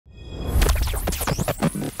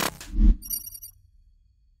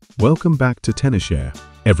Welcome back to tenorshare,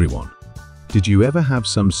 everyone. Did you ever have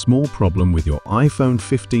some small problem with your iPhone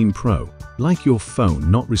 15 Pro, like your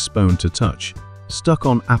phone not respond to touch, stuck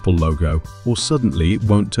on Apple logo, or suddenly it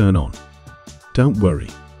won't turn on? Don't worry.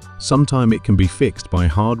 Sometime it can be fixed by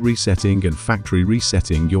hard resetting and factory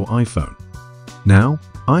resetting your iPhone. Now,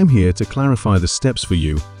 I'm here to clarify the steps for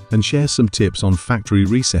you and share some tips on factory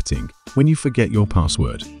resetting when you forget your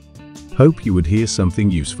password. Hope you would hear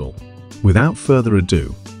something useful. Without further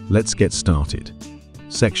ado, let's get started.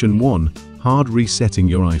 Section 1. Hard resetting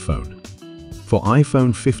your iPhone. For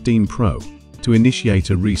iPhone 15 Pro, to initiate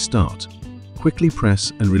a restart, quickly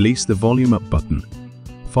press and release the volume up button,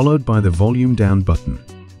 followed by the volume down button.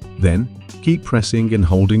 Then, keep pressing and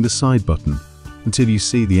holding the side button until you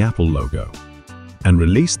see the Apple logo, and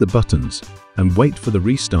release the buttons and wait for the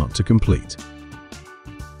restart to complete.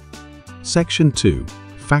 Section 2.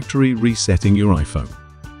 Factory resetting your iPhone.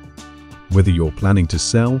 Whether you're planning to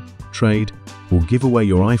sell, trade, or give away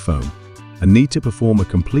your iPhone and need to perform a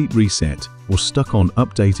complete reset, or stuck on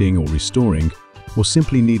updating or restoring, or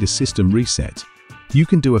simply need a system reset, you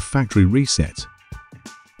can do a factory reset.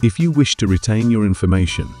 If you wish to retain your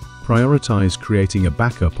information, prioritize creating a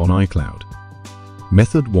backup on iCloud.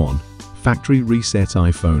 Method 1. Factory reset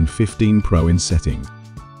iPhone 15 Pro in settings.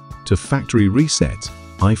 To factory reset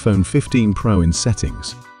iPhone 15 Pro in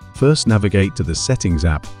settings, first navigate to the Settings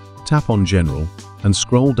app, tap on General, and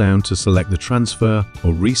scroll down to select the Transfer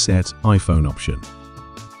or Reset iPhone option.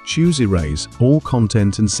 Choose Erase all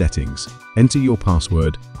content and settings, enter your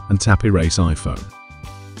password, and tap Erase iPhone.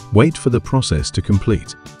 Wait for the process to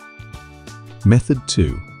complete. Method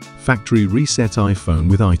 2. Factory reset iPhone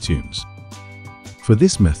with iTunes. For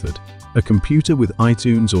this method, a computer with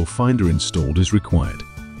iTunes or Finder installed is required.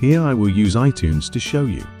 Here I will use iTunes to show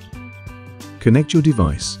you. Connect your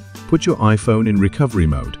device. Put your iPhone in recovery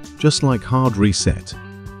mode, just like hard reset,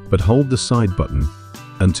 but hold the side button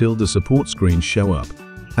until the support screen show up,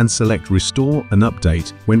 and select Restore and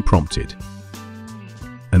Update when prompted.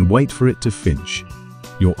 And wait for it to finish.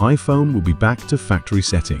 Your iPhone will be back to factory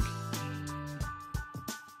setting.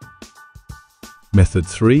 Method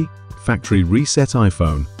 3. Factory reset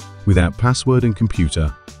iPhone without password and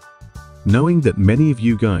computer. Knowing that many of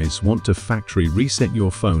you guys want to factory reset your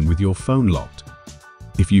phone with your phone locked.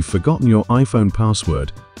 If you've forgotten your iPhone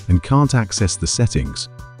password and can't access the settings,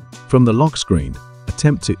 from the lock screen,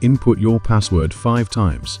 attempt to input your password 5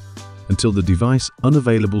 times until the device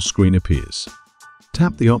unavailable screen appears.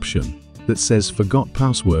 Tap the option that says Forgot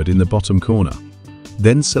Password in the bottom corner,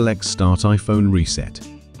 then select Start iPhone Reset.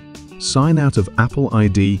 Sign out of Apple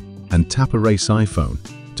ID and tap Erase iPhone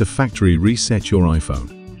to factory reset your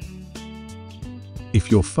iPhone.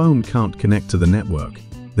 If your phone can't connect to the network,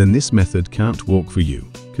 then this method can't work for you.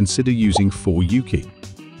 Consider using 4U-key.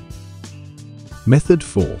 Method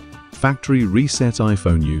 4. Factory reset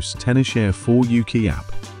iPhone use tenorshare 4U-key app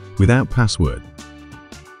without password.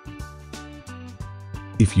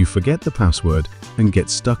 If you forget the password and get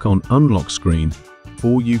stuck on unlock screen,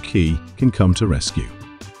 4U-key can come to rescue.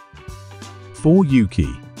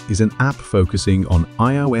 4U-key is an app focusing on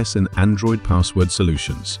iOS and Android password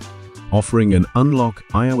solutions, offering an unlock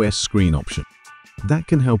iOS screen option that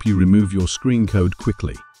can help you remove your screen code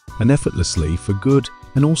quickly and effortlessly for good,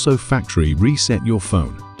 and also factory reset your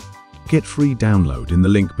phone. Get free download in the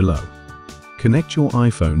link below. Connect your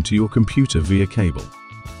iPhone to your computer via cable.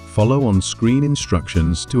 Follow on-screen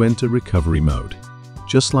instructions to enter recovery mode,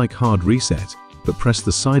 just like hard reset, but press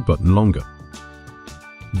the side button longer.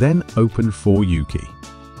 Then open 4U-key.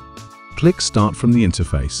 Click Start from the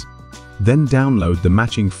interface, then download the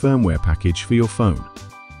matching firmware package for your phone.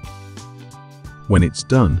 When it's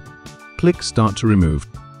done, click Start to remove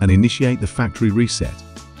and initiate the factory reset.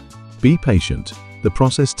 Be patient, the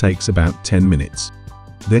process takes about 10 minutes.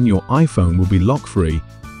 Then your iPhone will be lock-free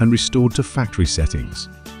and restored to factory settings.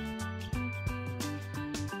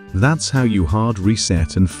 That's how you hard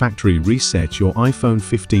reset and factory reset your iPhone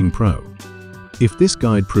 15 Pro. If this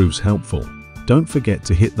guide proves helpful, don't forget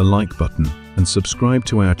to hit the like button and subscribe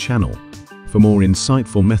to our channel for more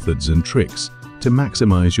insightful methods and tricks to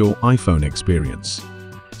maximize your iPhone experience.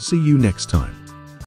 See you next time.